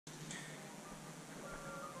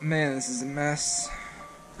Man, this is a mess.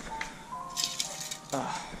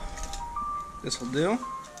 This will do.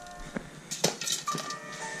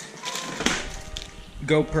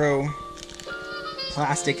 GoPro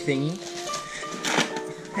plastic thingy.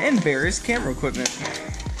 And various camera equipment.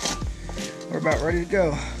 We're about ready to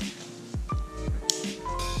go.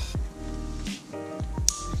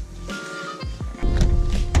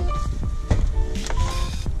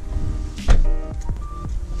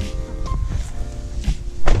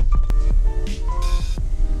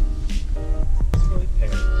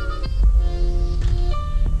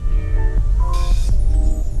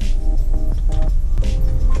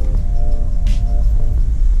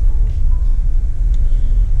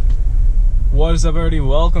 What is up, everybody?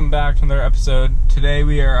 Welcome back to another episode. Today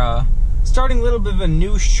we are starting a little bit of a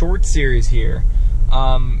new short series here.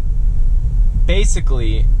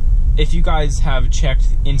 Basically, if you guys have checked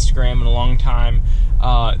Instagram in a long time,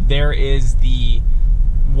 there is the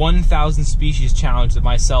 1,000 species challenge that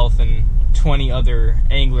myself and 20 other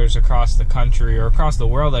anglers across the country, or across the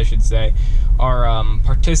world I should say, are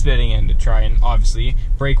participating in to try and obviously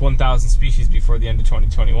break 1,000 species before the end of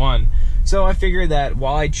 2021. So I figured that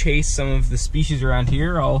while I chase some of the species around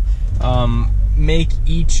here, I'll make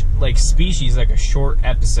each species like a short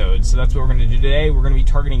episode. So that's what we're going to do today. We're going to be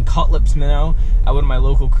targeting Cutlips Minnow at one of my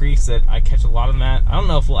local creeks that I catch a lot of them at. I don't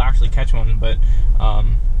know if we'll actually catch one, but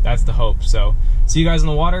that's the hope. So see you guys in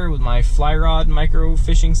the water with my fly rod micro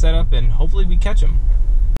fishing setup, and hopefully we catch them.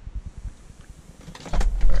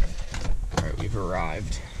 Alright, we've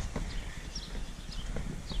arrived.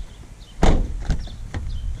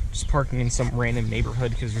 Just parking in some random neighborhood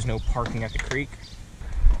because there's no parking at the creek.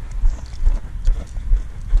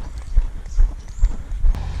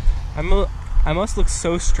 I must look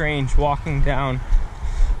so strange walking down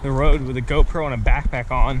the road with a GoPro and a backpack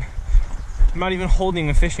on. I'm not even holding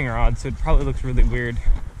a fishing rod, so it probably looks really weird.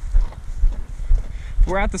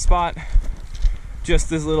 We're at the spot, just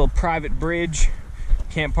this little private bridge.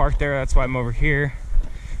 Can't park there, that's why I'm over here.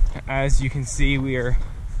 As you can see, we are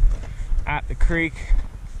at the creek.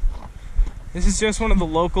 This is just one of the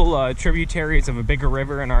local tributaries of a bigger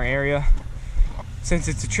river in our area. Since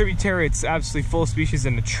it's a tributary, it's absolutely full of species,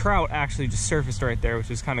 and the trout actually just surfaced right there,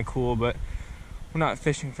 which is kind of cool, but we're not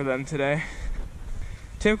fishing for them today.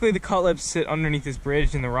 Typically the cutlips sit underneath this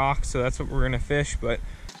bridge in the rocks, so that's what we're gonna fish. But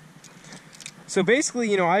so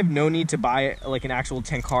basically, I have no need to buy like an actual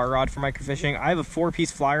 10-car rod for microfishing. I have a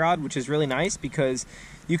 4-piece fly rod, which is really nice because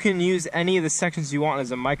you can use any of the sections you want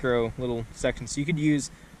as a micro little section. So you could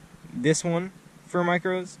use this one for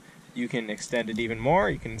micros. You can extend it even more.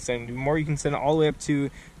 You can extend it even more. You can send it all the way up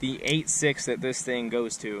to the 8.6 that this thing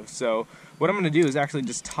goes to. So what I'm going to do is actually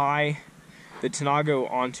just tie the Tanago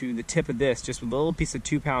onto the tip of this, just with a little piece of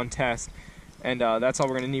 2-pound test, and that's all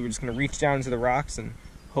we're going to need. We're just going to reach down into the rocks and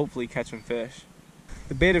hopefully catch some fish.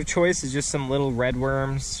 The bait of choice is just some little red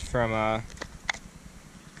worms from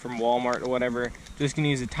Walmart or whatever. Just going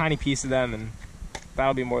to use a tiny piece of them, and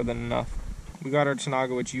that'll be more than enough. We got our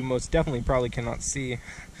Tanago, which you most definitely probably cannot see.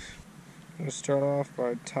 I'm going to start off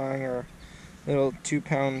by tying our little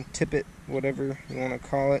 2-pound tippet, whatever you want to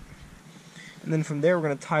call it. And then from there we're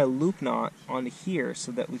going to tie a loop knot onto here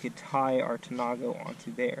so that we could tie our Tanago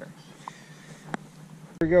onto there.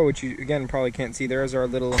 Here we go, which you again probably can't see. There's our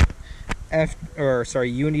little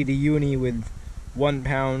uni to uni with 1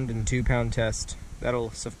 pound and 2-pound test.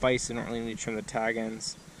 That'll suffice, and don't really need to trim the tag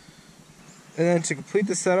ends. And then to complete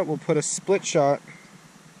the setup, we'll put a split shot,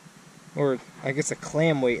 or I guess a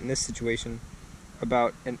clam weight in this situation,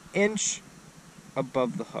 about 1 inch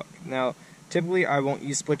above the hook. Now, typically I won't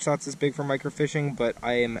use split shots this big for microfishing, but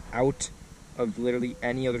I am out of literally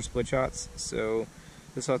any other split shots, so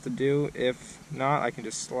this will have to do. If not, I can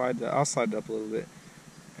just I'll slide it up a little bit.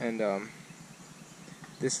 And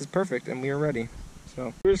this is perfect, and we are ready.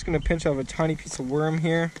 So we're just going to pinch off a tiny piece of worm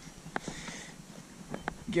here,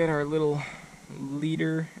 get our little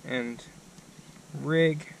leader and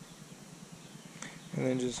rig, and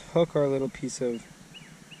then just hook our little piece of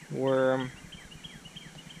worm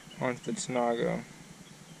onto the Tanago.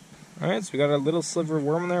 Alright, so we got a little sliver of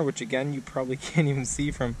worm in there, which again you probably can't even see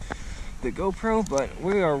from the GoPro, but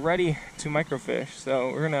we are ready to microfish. So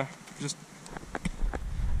we're gonna just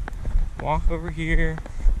walk over here.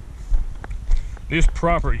 This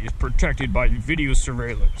property is protected by video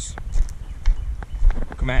surveillance.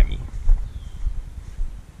 Come at me.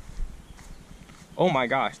 Oh my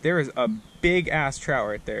gosh, there is a big ass trout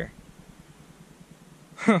right there.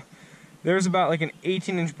 There's about like an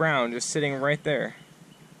 18-inch brown just sitting right there.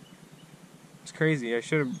 It's crazy.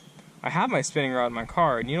 I have my spinning rod in my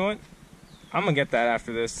car, and you know what? I'm gonna get that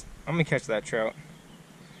after this. I'm gonna catch that trout.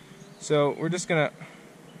 So we're just gonna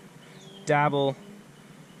dabble.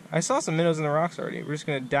 I saw some minnows in the rocks already. We're just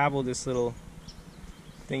gonna dabble this little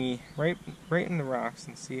thingy right in the rocks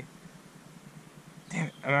and see.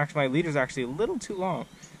 Damn it! My leader's actually a little too long.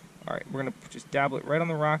 All right, we're gonna just dabble it right on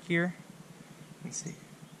the rock here and see.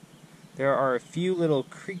 There are a few little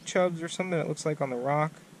creek chubs or something it looks like on the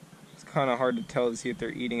rock. It's kind of hard to tell to see if they're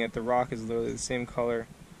eating it. The rock is literally the same color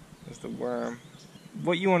as the worm.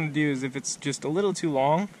 What you want to do is if it's just a little too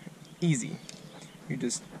long, easy. You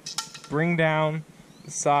just bring down the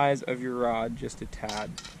size of your rod just a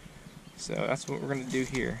tad. So that's what we're going to do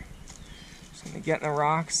here. Just going to get in the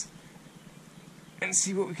rocks and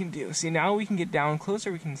see what we can do. See, now we can get down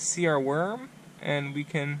closer, we can see our worm, and we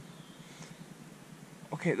can...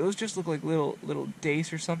 Okay, those just look like little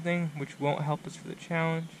dace or something, which won't help us for the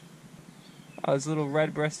challenge. Oh, there's a little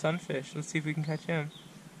red-breast sunfish. Let's see if we can catch him.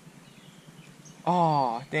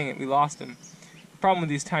 Oh, dang it, we lost him. The problem with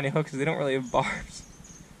these tiny hooks is they don't really have barbs.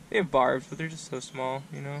 They have barbs, but they're just so small,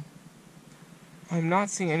 you know? I'm not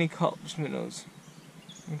seeing any Cutlips minnows.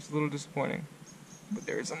 It's a little disappointing. But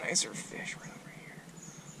there's a nicer fish right over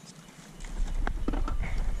here.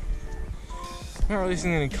 Not really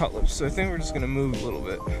seeing any Cutlips, so I think we're just going to move a little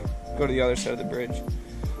bit. Go to the other side of the bridge.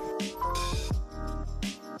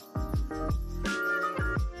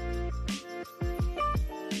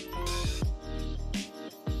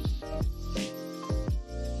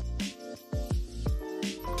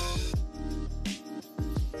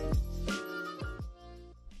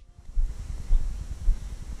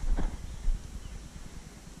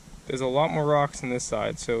 There's a lot more rocks on this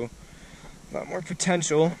side, so a lot more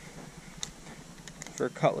potential for a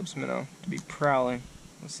Cutlips minnow to be prowling.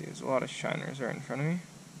 Let's see, there's a lot of shiners right in front of me.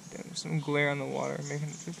 There's some glare on the water, making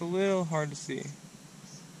it just a little hard to see.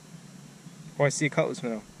 Oh, I see a Cutlips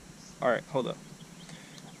minnow. Alright, hold up.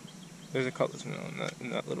 There's a Cutlips minnow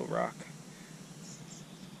in that little rock.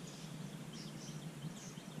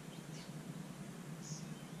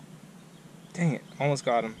 Dang it, almost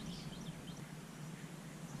got him.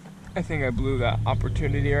 I think I blew that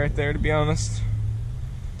opportunity right there, to be honest.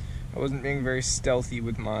 I wasn't being very stealthy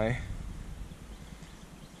with my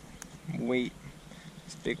weight.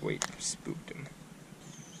 This big weight spooked him.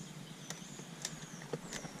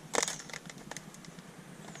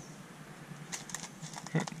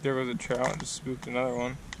 There was a trout, just spooked another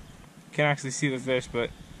one. Can't actually see the fish,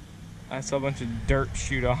 but I saw a bunch of dirt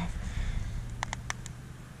shoot off.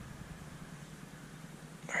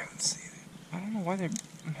 Alright, let's see. I don't know why they're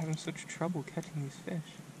having such trouble catching these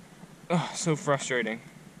fish. Ugh, so frustrating.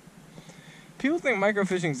 People think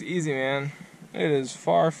microfishing is easy, man. It is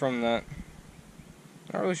far from that.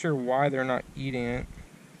 Not really sure why they're not eating it.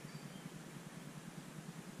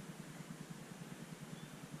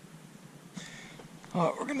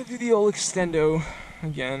 We're gonna do the old extendo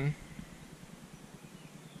again.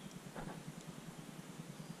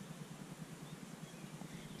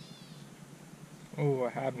 Oh, I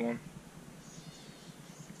had one.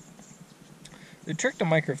 The trick to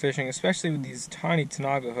microfishing, especially with these tiny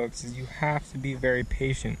tenaga hooks, is you have to be very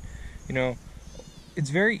patient. You know, it's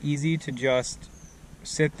very easy to just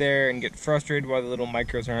sit there and get frustrated while the little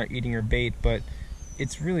micros are not eating your bait, but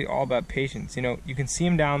it's really all about patience. You know, you can see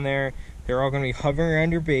them down there, they're all going to be hovering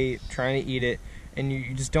around your bait, trying to eat it, and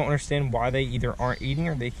you just don't understand why they either aren't eating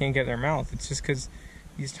or they can't get their mouth. It's just because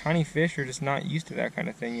these tiny fish are just not used to that kind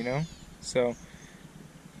of thing, you know? So,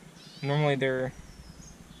 normally their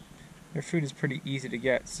food is pretty easy to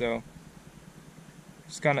get, so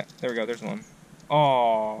just gotta, there we go, there's one.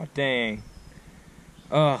 Oh, dang.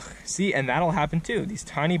 Ugh, see, and that'll happen too. These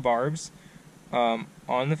tiny barbs on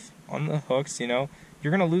the hooks, you know,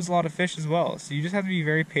 you're gonna lose a lot of fish as well. So you just have to be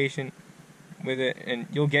very patient with it, and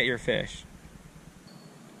you'll get your fish.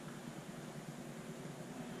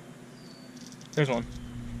 There's one.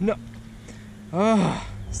 No. Ugh,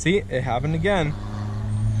 see, it happened again.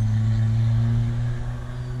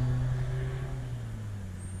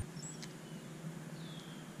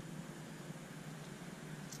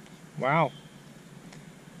 Wow.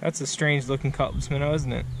 That's a strange looking Cutlips minnow,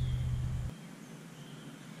 isn't it?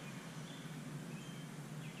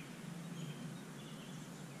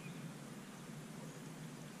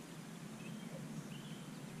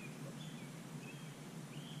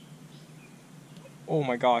 Oh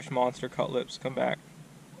my gosh, monster Cutlips, come back.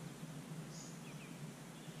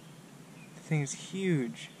 The thing is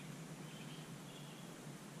huge.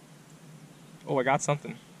 Oh, I got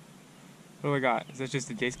something. What do I got? Is that just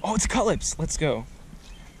a dace? Oh, it's a Cutlips! Let's go.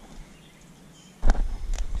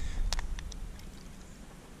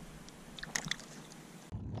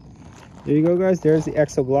 There you go, guys. There's the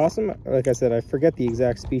Exoglossum. Like I said, I forget the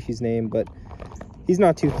exact species name, but he's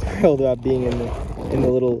not too thrilled about being in the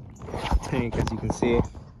little tank, as you can see.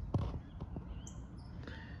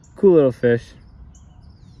 Cool little fish.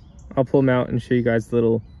 I'll pull him out and show you guys the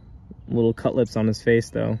little cutlets on his face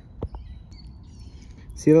though.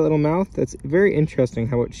 See that little mouth? That's very interesting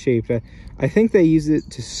how it's shaped. I think they use it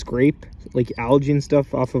to scrape like algae and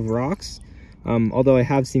stuff off of rocks. Although I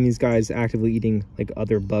have seen these guys actively eating like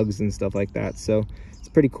other bugs and stuff like that. So it's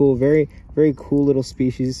pretty cool. Very, very cool little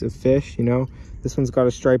species of fish, you know. This one's got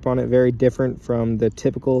a stripe on it, very different from the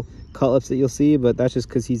typical cutlips that you'll see, but that's just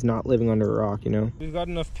because he's not living under a rock, you know. We've got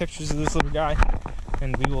enough pictures of this little guy,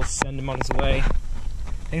 and we will send him on his way.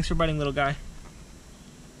 Thanks for biting, little guy.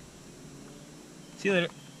 See you later.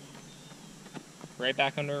 Right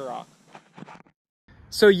back under a rock.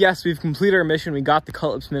 So yes, we've completed our mission. We got the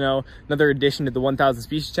Cutlips Minnow, another addition to the 1,000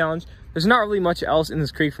 species challenge. There's not really much else in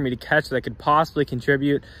this creek for me to catch that could possibly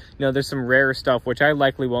contribute. You know, there's some rare stuff, which I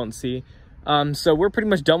likely won't see. So we're pretty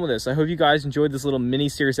much done with this. I hope you guys enjoyed this little mini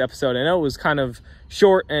series episode. I know it was kind of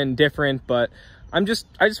short and different, but I just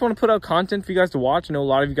want to put out content for you guys to watch. I know a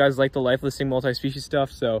lot of you guys like the life listing multi-species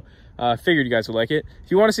stuff, so figured you guys would like it. If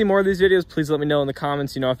you want to see more of these videos, please let me know in the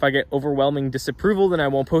comments. You know, if I get overwhelming disapproval, then I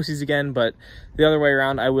won't post these again, but the other way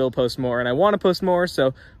around, I will post more, and I want to post more,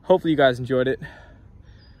 so hopefully you guys enjoyed it.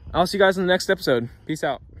 I'll see you guys in the next episode. Peace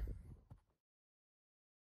out.